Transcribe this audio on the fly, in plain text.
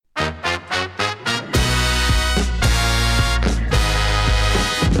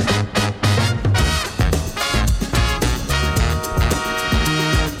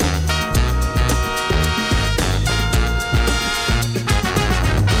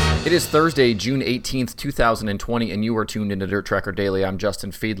It is Thursday, June 18th, 2020, and you are tuned into Dirt Tracker Daily. I'm Justin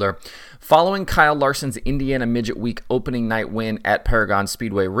Fiedler. Following Kyle Larson's Indiana Midget Week opening night win at Paragon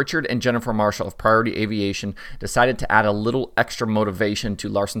Speedway, Richard and Jennifer Marshall of Priority Aviation decided to add a little extra motivation to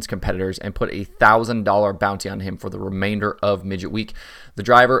Larson's competitors and put a $1,000 bounty on him for the remainder of Midget Week. The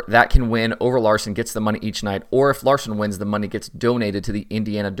driver that can win over Larson gets the money each night, or if Larson wins, the money gets donated to the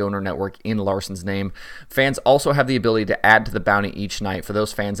Indiana Donor Network in Larson's name. Fans also have the ability to add to the bounty each night. For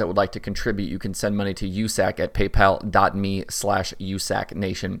those fans that would like to contribute, you can send money to USAC at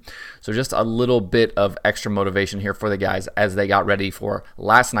paypal.me/USACNation. So just a little bit of extra motivation here for the guys as they got ready for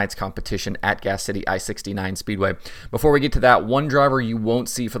last night's competition at Gas City I-69 Speedway. Before we get to that, one driver you won't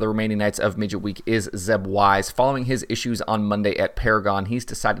see for the remaining nights of Midget Week is Zeb Wise. Following his issues on Monday at Paragon, he's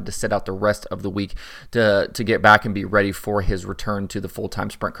decided to sit out the rest of the week to get back and be ready for his return to the full-time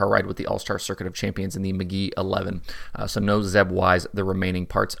sprint car ride with the All-Star Circuit of Champions in the McGee 11. So no Zeb Wise the remaining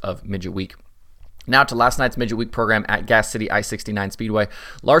parts of Midget Week. Now to last night's Midget Week program at Gas City I-69 Speedway.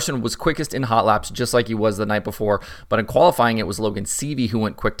 Larson was quickest in hot laps, just like he was the night before, but in qualifying it was Logan Seavey who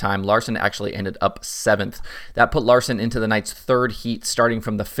went quick time. Larson actually ended up 7th. That put Larson into the night's third heat, starting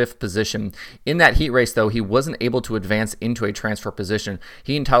from the 5th position. In that heat race, though, he wasn't able to advance into a transfer position.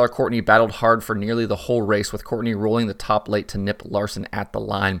 He and Tyler Courtney battled hard for nearly the whole race, with Courtney rolling the top late to nip Larson at the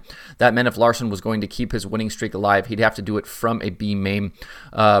line. That meant if Larson was going to keep his winning streak alive, he'd have to do it from a B main.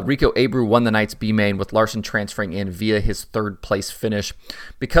 Rico Abreu won the night's B main, with Larson transferring in via his third place finish.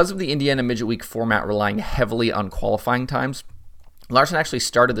 Because of the Indiana Midget Week format relying heavily on qualifying times, Larson actually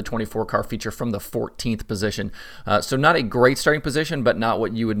started the 24-car feature from the 14th position. So not a great starting position, but not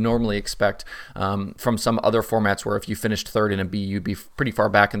what you would normally expect from some other formats where if you finished third in a B, you'd be pretty far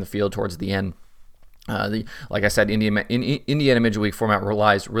back in the field towards the end. Like I said, Indiana Midget Week format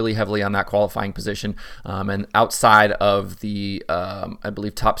relies really heavily on that qualifying position, and outside of the I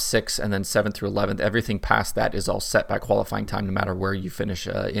believe top 6 and then 7th through 11th, everything past that is all set by qualifying time, no matter where you finish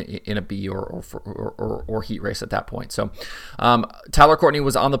in a B or heat race at that point. So Tyler Courtney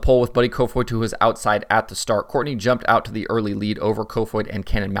was on the pole with Buddy Kofoid, who was outside at the start. Courtney jumped out to the early lead over Kofoid and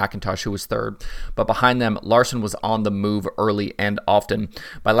Cannon McIntosh, who was third, but behind them Larson was on the move early and often.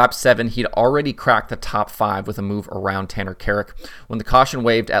 By lap 7, he'd already cracked the top 5 with a move around Tanner Carrick. When the caution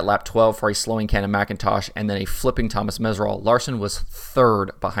waved at lap 12 for a slowing Cannon McIntosh and then a flipping Thomas Meseraull, Larson was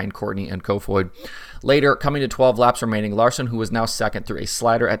third behind Courtney and Kofoid. Later, coming to 12 laps remaining, Larson, who was now second, threw a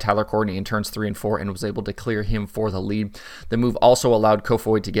slider at Tyler Courtney in turns 3 and 4 and was able to clear him for the lead. The move also allowed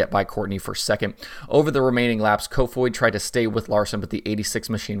Kofoid to get by Courtney for second. Over the remaining laps, Kofoid tried to stay with Larson, but the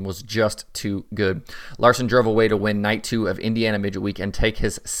 86 machine was just too good. Larson drove away to win night 2 of Indiana Midget Week and take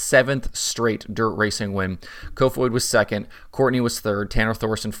his 7th straight dirt racing win. Kofoid was second, Courtney was third, Tanner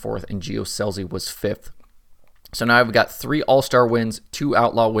Thorson 4th, and Gio Scelzi was 5th. So now I've got 3 All-Star wins, 2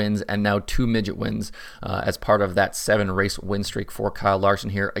 Outlaw wins, and now 2 Midget wins as part of that 7-race win streak for Kyle Larson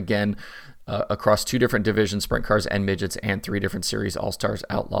here. Again, across 2 different divisions, sprint cars and midgets, and 3 different series, All-Stars,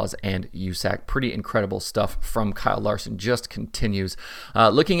 Outlaws, and USAC. Pretty incredible stuff from Kyle Larson. Just continues.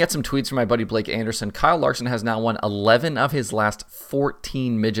 Looking at some tweets from my buddy Blake Anderson, Kyle Larson has now won 11 of his last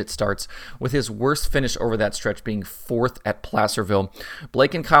 14 midget starts, with his worst finish over that stretch being 4th at Placerville.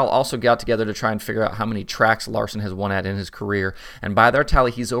 Blake and Kyle also got together to try and figure out how many tracks Larson has won at in his career, and by their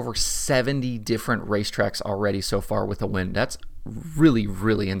tally, he's over 70 different racetracks already so far with a win. That's really,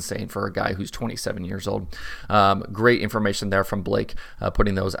 really insane for a guy who's 27 years old. Great information there from Blake,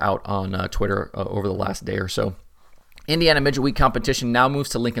 putting those out on Twitter over the last day or so. Indiana Midget Week competition now moves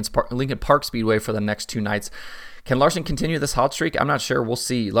to Lincoln Park Speedway for the next 2 nights. Can Larson continue this hot streak? I'm not sure. We'll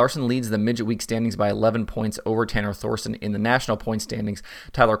see. Larson leads the Midget Week standings by 11 points over Tanner Thorson. In the national point standings,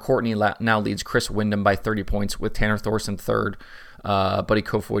 Tyler Courtney now leads Chris Windham by 30 points, with Tanner Thorson 3rd, Buddy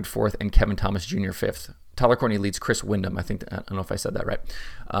Kofoid 4th, and Kevin Thomas Jr. 5th. Tyler Courtney leads Chris Windham. I don't know if I said that right.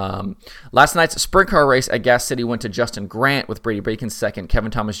 Last night's sprint car race at Gas City went to Justin Grant, with Brady Bacon 2nd, Kevin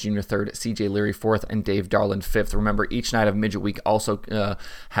Thomas Jr. 3rd, CJ Leary 4th, and Dave Darland 5th. Remember, each night of Midget Week also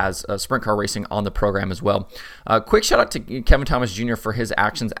has sprint car racing on the program as well. Quick shout out to Kevin Thomas Jr. for his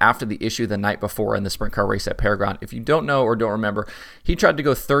actions after the issue the night before in the sprint car race at Paragon. If you don't know or don't remember, he tried to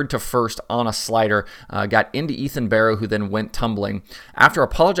go 3rd to 1st on a slider, got into Ethan Barrow, who then went tumbling. After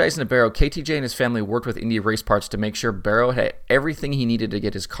apologizing to Barrow, KTJ and his family worked with Indy Race Parts to make sure Barrow had everything he needed to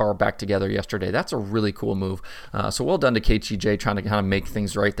get his car back together yesterday. That's a really cool move. So well done to KTJ, trying to kind of make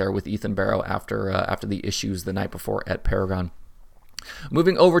things right there with Ethan Barrow after the issues the night before at Paragon.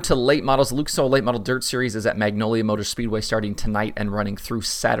 Moving over to late models, Lucas Oil Late Model Dirt Series is at Magnolia Motor Speedway starting tonight and running through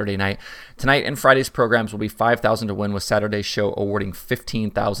Saturday night. Tonight and Friday's programs will be $5,000 to win, with Saturday's show awarding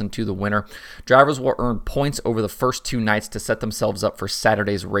 $15,000 to the winner. Drivers will earn points over the first 2 nights to set themselves up for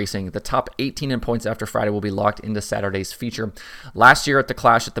Saturday's racing. The top 18 in points after Friday will be locked into Saturday's feature. Last year at the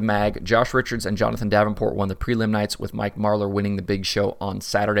Clash at the Mag, Josh Richards and Jonathan Davenport won the prelim nights, with Mike Marlar winning the big show on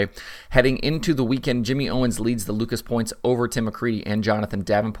Saturday. Heading into the weekend, Jimmy Owens leads the Lucas points over Tim McCready and Jonathan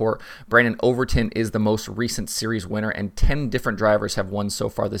Davenport. Brandon Overton is the most recent series winner, and 10 different drivers have won so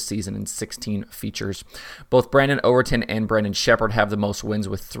far this season in 16 features. Both Brandon Overton and Brandon Shepard have the most wins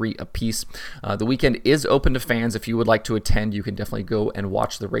with 3 apiece. The weekend is open to fans. If you would like to attend, you can definitely go and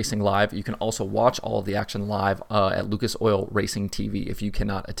watch the racing live. You can also watch all of the action live at Lucas Oil Racing TV if you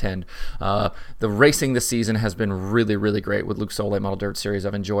cannot attend. The racing this season has been really, really great with Lucas Oil Late Model Dirt Series.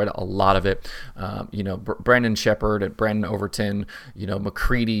 I've enjoyed a lot of it. Brandon Shepard and Brandon Overton,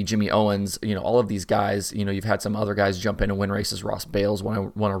 McCready, Jimmy Owens, all of these guys. You've had some other guys jump in and win races. Ross Bales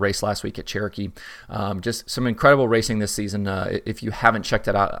won a race last week at Cherokee. Just some incredible racing this season. If you haven't checked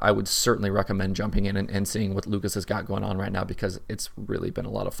it out, I would certainly recommend jumping in and seeing what Lucas has got going on right now, because it's really been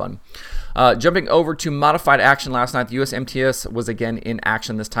a lot of fun. Jumping over to modified action last night, the USMTS was again in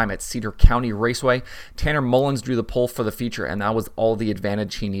action, this time at Cedar County Raceway. Tanner Mullins drew the pole for the feature, and that was all the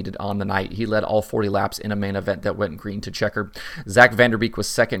advantage he needed on the night. He led all 40 laps in a main event that went green to checker. Zach Vanderbeek was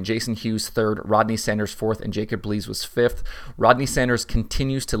second, Jason Hughes third, Rodney Sanders fourth, and Jacob Blees was fifth. Rodney Sanders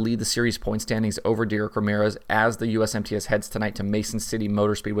continues to lead the series point standings over Derek Ramirez as the USMTS heads tonight to Mason City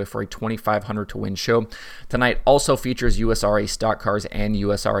Motor Speedway for a $2,500 to win show. Tonight also features USRA stock cars and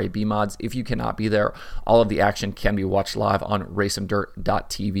USRA B mods. If you cannot be there, all of the action can be watched live on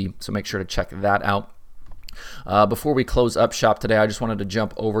raceanddirt.tv, so make sure to check that out. Before we close up shop today, I just wanted to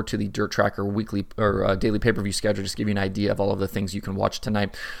jump over to the Dirt Tracker weekly or daily pay-per-view schedule, just to give you an idea of all of the things you can watch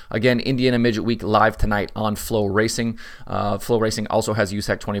tonight. Again, Indiana Midget Week live tonight on Flow Racing. Flow Racing also has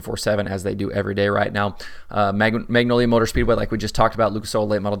USAC 24/7, as they do every day right now. Magnolia Motor Speedway, like we just talked about, Lucas Oil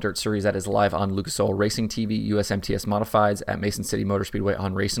Late Model Dirt Series, that is live on Lucas Oil Racing TV. USMTS Modifieds at Mason City Motor Speedway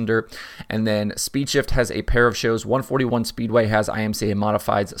on Race and Dirt. And then Speed Shift has a pair of shows. 141 Speedway has IMCA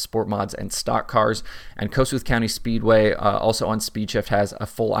Modifieds, Sport Mods, and Stock Cars. And Kossuth County Speedway, also on Speed Shift, has a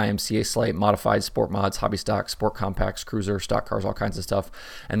full IMCA slate, modified, sport mods, hobby stock, sport compacts, cruiser, stock cars, all kinds of stuff.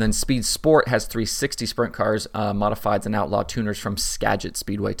 And then Speed Sport has 360 sprint cars, modifieds, and outlaw tuners from Skagit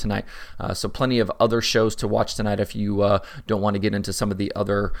Speedway tonight. So plenty of other shows to watch tonight if you don't want to get into some of the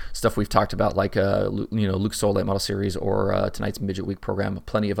other stuff we've talked about, like Lucas Oil Late Model Series or tonight's Midget Week program.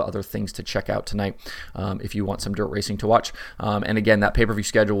 Plenty of other things to check out tonight if you want some dirt racing to watch. And again, that pay-per-view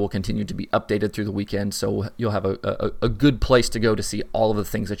schedule will continue to be updated through the weekend, so you'll have a good place to go to see all of the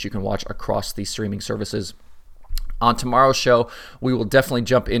things that you can watch across these streaming services. On tomorrow's show, we will definitely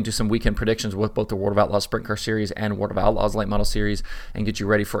jump into some weekend predictions with both the World of Outlaws Sprint Car Series and World of Outlaws Late Model Series, and get you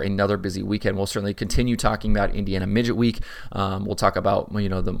ready for another busy weekend. We'll certainly continue talking about Indiana Midget Week. We'll talk about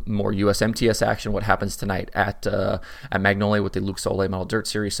the more USMTS action, what happens tonight at Magnolia with the Lucas Oil Late Model Dirt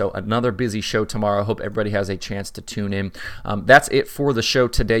Series. So another busy show tomorrow. Hope everybody has a chance to tune in. That's it for the show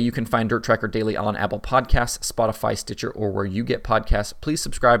today. You can find Dirt Tracker Daily on Apple Podcasts, Spotify, Stitcher, or where you get podcasts. Please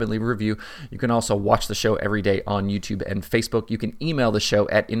subscribe and leave a review. You can also watch the show every day on YouTube and Facebook. You can email the show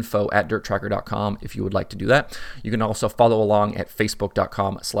at info@dirttracker.com if you would like to do that. You can also follow along at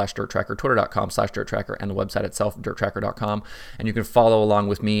facebook.com/dirttracker, twitter.com/dirttracker, and the website itself, dirttracker.com. And you can follow along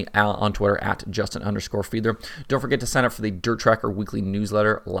with me on Twitter at Justin_Fiedler. Don't forget to sign up for the Dirt Tracker weekly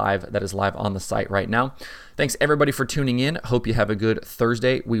newsletter that is live on the site right now. Thanks everybody for tuning in. Hope you have a good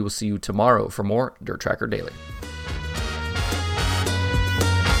Thursday. We will see you tomorrow for more Dirt Tracker Daily.